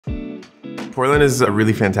Portland is a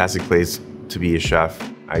really fantastic place to be a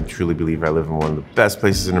chef. I truly believe I live in one of the best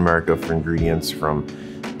places in America for ingredients, from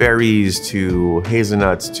berries to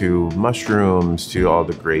hazelnuts to mushrooms to all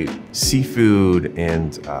the great seafood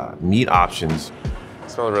and meat options.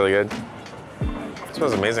 It smells really good. It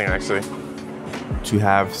smells amazing, actually. To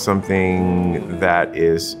have something that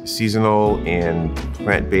is seasonal and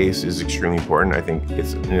plant-based is extremely important. I think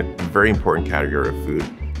it's a very important category of food,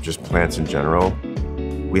 just plants in general.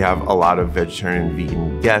 We have a lot of vegetarian and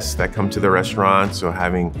vegan guests that come to the restaurant, so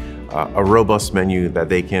having a robust menu that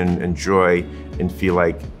they can enjoy and feel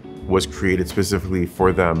like was created specifically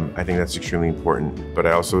for them, I think that's extremely important. But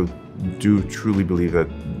I also do truly believe that,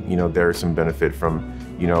 there is some benefit from,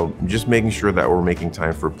 just making sure that we're making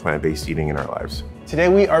time for plant-based eating in our lives. Today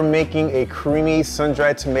we are making a creamy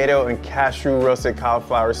sun-dried tomato and cashew roasted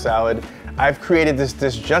cauliflower salad. I've created this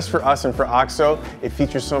dish just for us and for OXO. It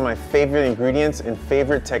features some of my favorite ingredients and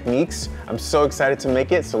favorite techniques. I'm so excited to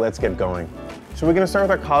make it, so let's get going. So we're gonna start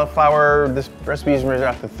with our cauliflower. This recipe is measured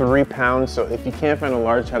out to 3 pounds, so if you can't find a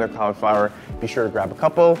large head of cauliflower, be sure to grab a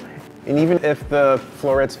couple. And even if the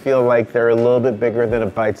florets feel like they're a little bit bigger than a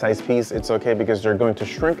bite-sized piece, it's okay because they're going to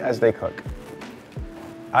shrink as they cook.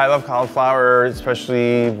 I love cauliflower,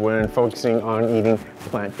 especially when focusing on eating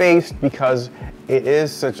plant-based, because it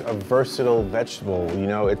is such a versatile vegetable.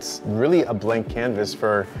 It's really a blank canvas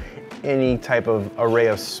for any type of array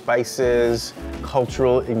of spices,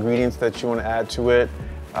 cultural ingredients that you want to add to it.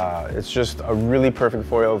 It's just a really perfect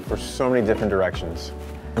foil for so many different directions.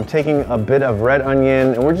 I'm taking a bit of red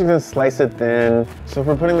onion and we're just gonna slice it thin. So if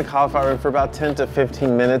we're putting the cauliflower in for about 10 to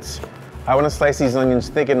 15 minutes, I wanna slice these onions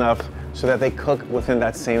thick enough so that they cook within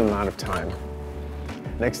that same amount of time.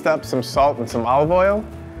 Next up, some salt and some olive oil.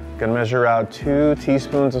 Gonna measure out 2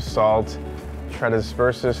 teaspoons of salt. Try to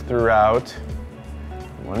disperse this throughout.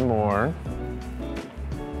 One more.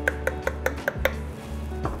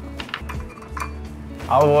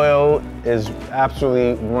 Olive oil is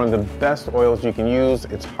absolutely one of the best oils you can use.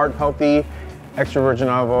 It's heart healthy. Extra virgin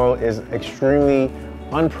olive oil is extremely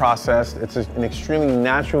unprocessed. It's an extremely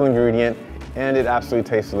natural ingredient and it absolutely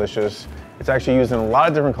tastes delicious. It's actually used in a lot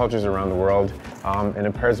of different cultures around the world and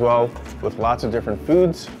it pairs well with lots of different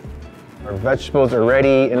foods. Our vegetables are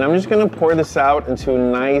ready and I'm just gonna pour this out into a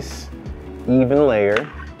nice even layer.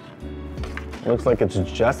 It looks like it's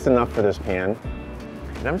just enough for this pan.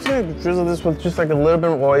 And I'm just gonna drizzle this with just like a little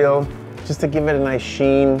bit of oil, just to give it a nice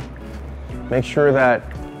sheen. Make sure that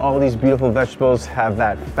all these beautiful vegetables have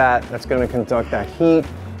that fat that's gonna conduct that heat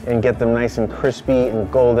and get them nice and crispy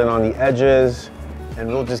and golden on the edges. And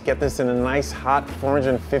we'll just get this in a nice hot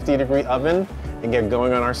 450-degree oven and get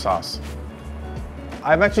going on our sauce.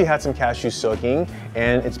 I've actually had some cashews soaking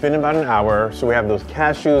and it's been about an hour. So we have those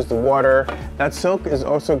cashews, the water. That soak is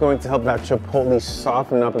also going to help that chipotle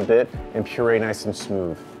soften up a bit and puree nice and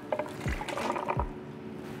smooth.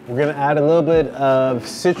 We're gonna add a little bit of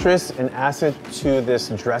citrus and acid to this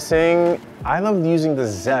dressing. I love using the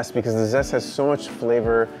zest because the zest has so much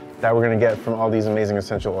flavor that we're gonna get from all these amazing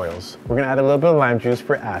essential oils. We're gonna add a little bit of lime juice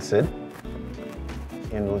for acid.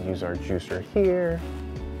 And we'll use our juicer here.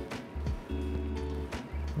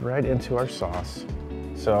 Right into our sauce.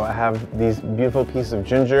 So I have these beautiful pieces of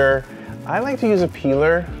ginger. I like to use a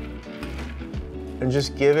peeler and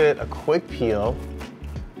just give it a quick peel.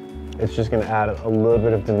 It's just gonna add a little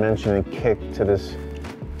bit of dimension and kick to this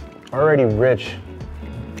already rich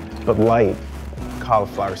but light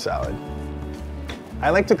cauliflower salad. I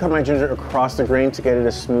like to cut my ginger across the grain to get it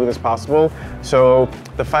as smooth as possible. So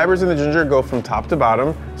the fibers in the ginger go from top to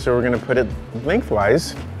bottom. So we're gonna put it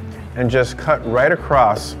lengthwise and just cut right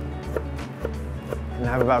across and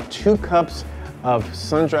have about 2 cups of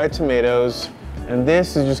sun-dried tomatoes. And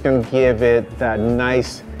this is just gonna give it that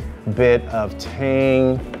nice bit of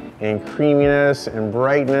tang and creaminess and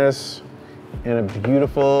brightness and a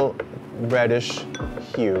beautiful reddish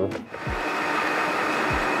hue.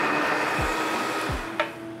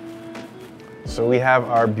 So we have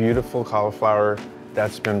our beautiful cauliflower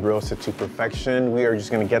that's been roasted to perfection. We are just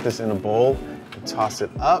gonna get this in a bowl and toss it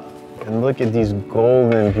up. And look at these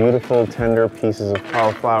golden, beautiful, tender pieces of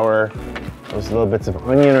cauliflower. Those little bits of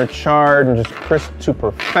onion are charred and just crisp to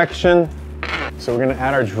perfection. So we're gonna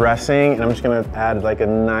add our dressing, and I'm just gonna add like a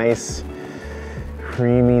nice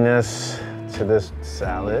creaminess to this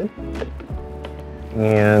salad.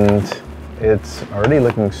 And it's already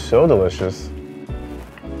looking so delicious.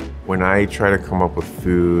 When I try to come up with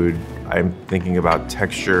food, I'm thinking about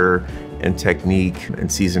texture and technique and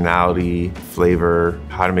seasonality, flavor,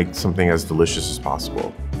 how to make something as delicious as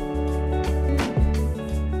possible.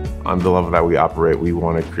 On the level that we operate, we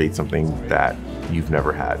want to create something that you've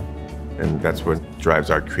never had. And that's what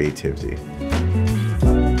drives our creativity.